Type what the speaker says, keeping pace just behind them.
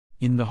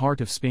In the heart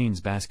of Spain's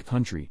Basque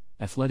country,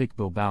 Athletic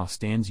Bilbao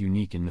stands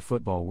unique in the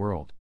football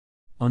world.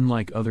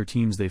 Unlike other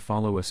teams, they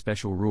follow a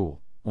special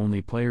rule: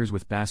 only players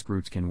with Basque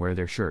roots can wear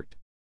their shirt.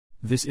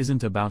 This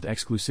isn't about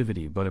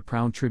exclusivity but a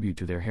proud tribute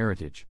to their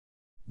heritage.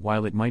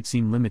 While it might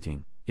seem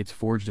limiting, it's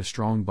forged a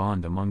strong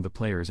bond among the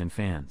players and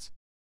fans.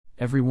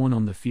 Everyone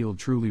on the field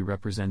truly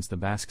represents the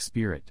Basque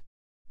spirit.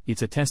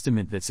 It's a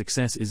testament that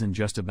success isn't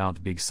just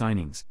about big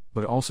signings,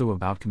 but also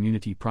about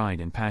community pride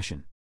and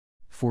passion.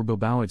 For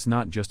Bilbao, it's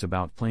not just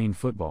about playing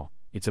football,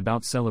 it's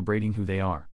about celebrating who they are.